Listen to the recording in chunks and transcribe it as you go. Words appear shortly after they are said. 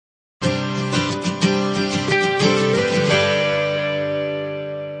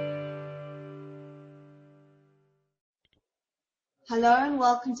Hello and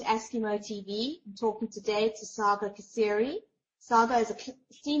welcome to Askimo TV. I'm talking today to Saghar Kasiri. Saghar is a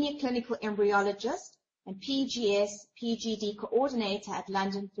senior clinical embryologist and PGS/PGD coordinator at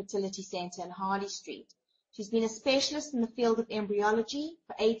London Fertility Centre in Harley Street. She's been a specialist in the field of embryology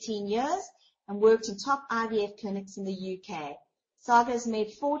for 18 years and worked in top IVF clinics in the UK. Saghar has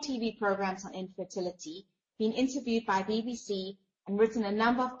made 4 TV programs on infertility, been interviewed by BBC, and written a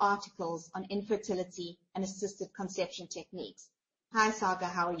number of articles on infertility and assisted conception techniques. Hi, Saghar,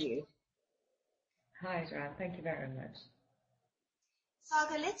 how are you? Hi, Joanne. Thank you very much.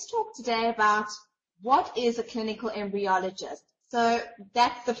 Saghar, let's talk today about what is a clinical embryologist. So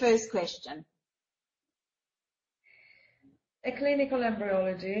that's the first question. A clinical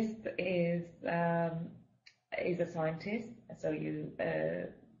embryologist is a scientist. So you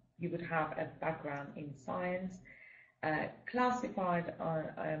would have a background in science, classified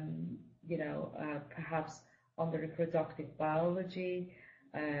on perhaps on the reproductive biology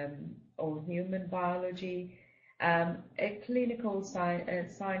or human biology. A clinical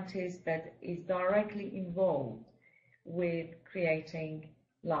scientist that is directly involved with creating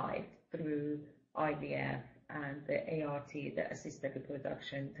life through IVF and the ART, the assisted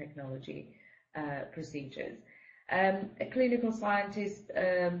reproduction technology procedures. A clinical scientist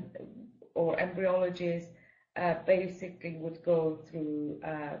or embryologist basically would go through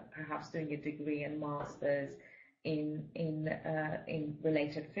perhaps doing a degree and master's in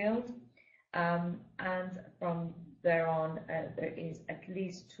related field, and from there on there is at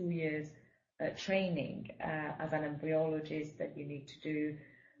least 2 years training as an embryologist that you need to do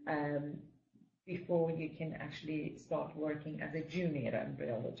before you can actually start working as a junior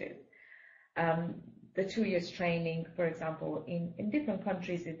embryologist. The 2 years training, for example, in different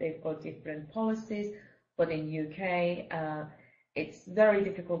countries they've got different policies, but in UK it's very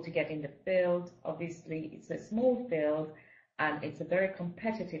difficult to get in the field. Obviously it's a small field and it's a very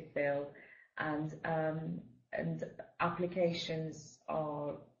competitive field, and applications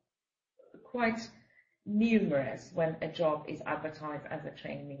are quite numerous when a job is advertised as a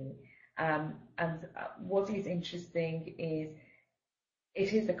trainee. And what is interesting is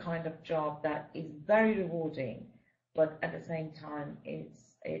it is a kind of job that is very rewarding, but at the same time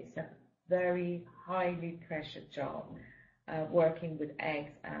it's a very highly pressured job, working with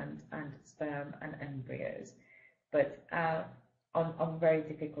eggs and sperm and embryos. But on very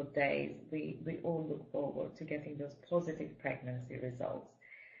difficult days, we all look forward to getting those positive pregnancy results.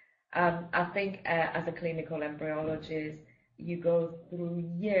 I think as a clinical embryologist, you go through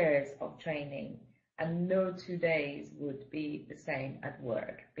years of training, and no 2 days would be the same at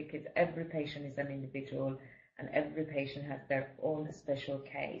work, because every patient is an individual and every patient has their own special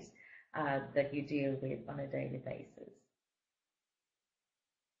case that you deal with on a daily basis.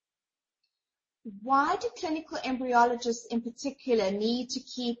 Why do clinical embryologists in particular need to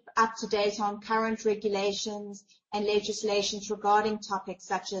keep up to date on current regulations and legislations regarding topics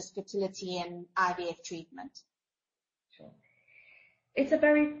such as fertility and IVF treatment? Sure. It's a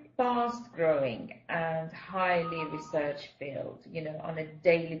very fast-growing and highly researched field. On a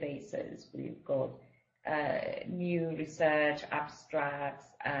daily basis, we've got new research abstracts,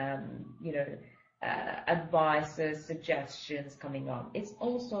 advices, suggestions coming on. It's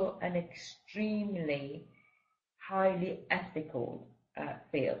also an extremely highly ethical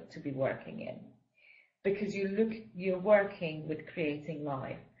field to be working in, because you're working with creating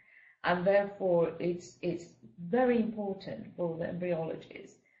life, and therefore it's very important for the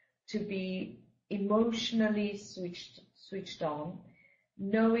embryologist to be emotionally switched on,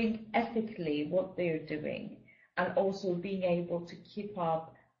 knowing ethically what they're doing, and also being able to keep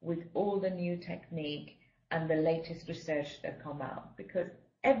up with all the new technique and the latest research that come out, because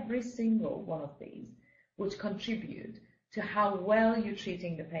every single one of these would contribute to how well you're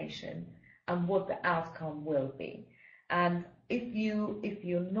treating the patient and what the outcome will be. And if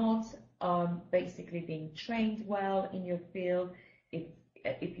you're not basically being trained well in your field,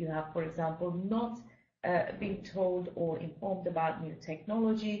 if you have, for example, not been told or informed about new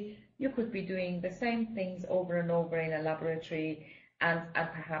technology, you could be doing the same things over and over in a laboratory, and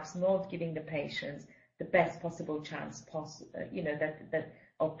perhaps not giving the patients the best possible chance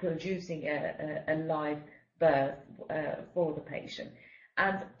of producing a live birth for the patient.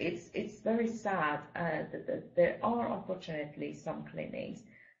 And it's very sad that there are unfortunately some clinics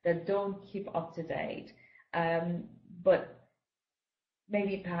that don't keep up to date. But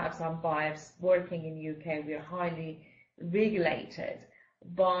maybe perhaps I'm biased. Working in UK, we are highly regulated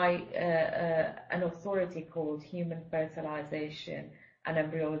by an authority called Human Fertilization and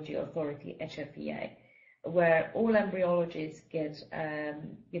Embryology Authority, HFEA, where all embryologists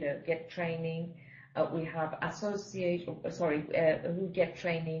get training We have who get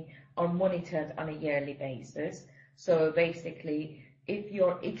training are monitored on a yearly basis. So basically, if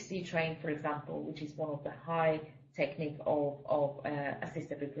you're ICSI trained, for example, which is one of the high technique of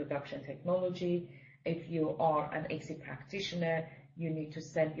assisted reproduction technology, if you are an ICSI practitioner, you need to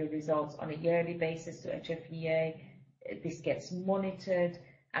send your results on a yearly basis to HFEA. This gets monitored,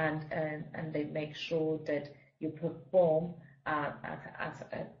 and they make sure that you perform at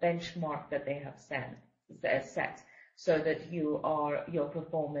a benchmark that they have set, so that your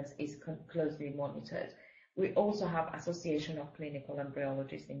performance is closely monitored. We also have Association of Clinical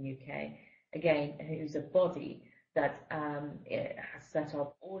Embryologists in UK, again, who's a body that has set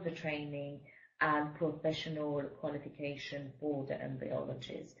up all the training and professional qualification for the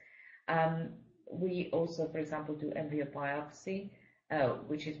embryologists. We also, for example, do embryo biopsy,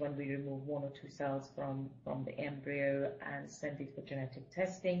 which is when we remove 1 or 2 cells from the embryo and send it for genetic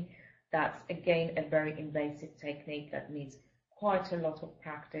testing. That's, again, a very invasive technique that needs quite a lot of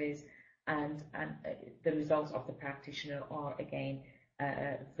practice, and the results of the practitioner are, again,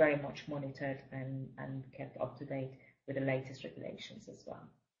 very much monitored and kept up to date with the latest regulations as well.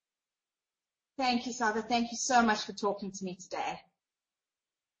 Thank you, Saghar. Thank you so much for talking to me today.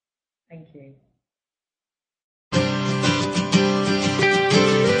 Thank you.